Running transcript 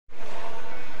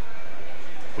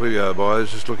We are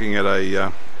buyers just looking at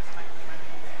a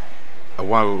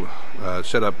well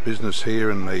set up business here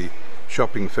in the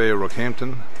shopping fair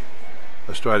Rockhampton,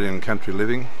 Australian country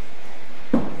living,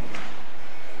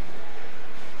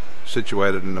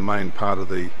 situated in the main part of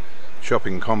the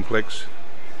shopping complex.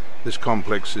 This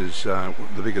complex is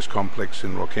the biggest complex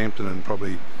in Rockhampton and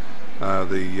probably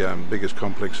the biggest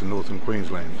complex in northern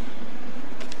Queensland.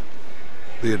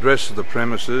 The address of the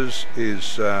premises is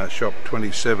shop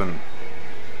 27,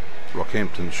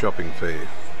 Rockhampton Shopping Fair.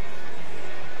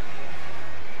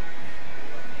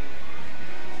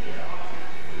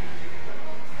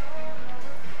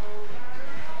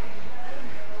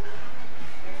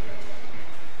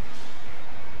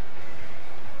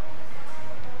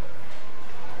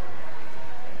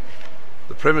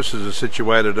 The premises are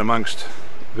situated amongst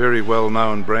very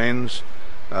well-known brands,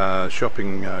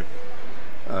 shopping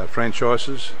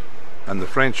franchises, and the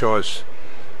franchise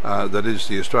that is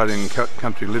the Australian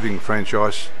Country Living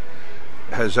franchise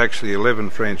has actually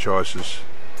 11 franchises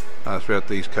throughout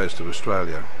the east coast of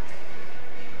Australia.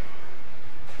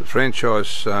 The franchise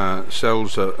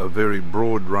sells a very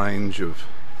broad range of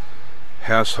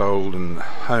household and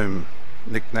home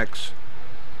knickknacks,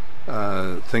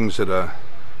 things that are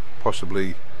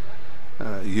possibly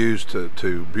used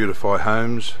to beautify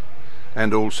homes,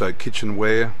 and also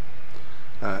kitchenware,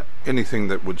 anything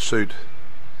that would suit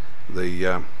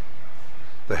the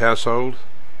household,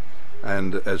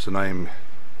 and as the name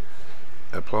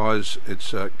applies,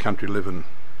 it's a country living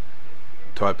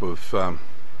type of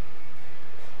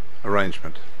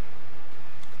arrangement.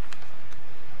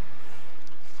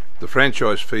 The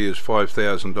franchise fee is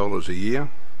 $5,000 a year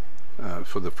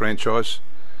for the franchise,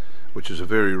 which is a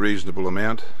very reasonable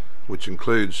amount, which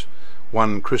includes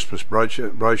one Christmas brochure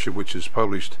which is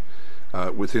published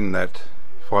within that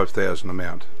 $5,000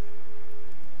 amount.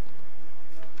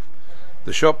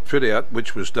 The shop fit out,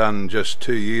 which was done just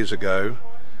 2 years ago,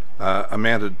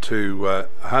 amounted to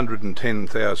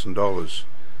 $110,000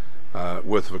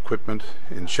 worth of equipment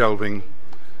in shelving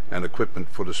and equipment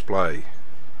for display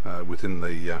within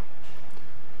the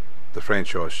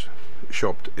franchise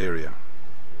shopped area.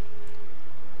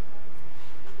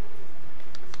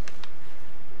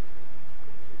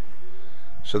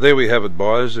 So there we have it,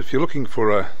 buyers. If you're looking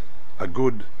for a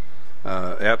good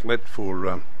outlet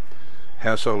for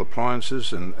household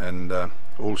appliances and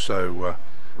also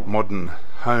modern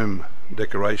home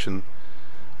decoration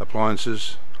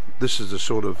appliances, this is the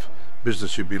sort of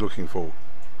business you'd be looking for.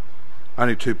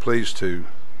 Only too pleased to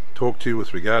talk to you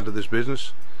with regard to this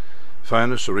business.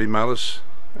 Phone us or email us,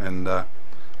 and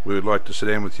we would like to sit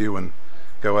down with you and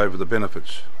go over the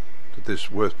benefits that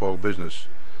this worthwhile business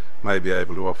may be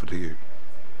able to offer to you.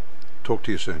 Talk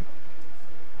to you soon.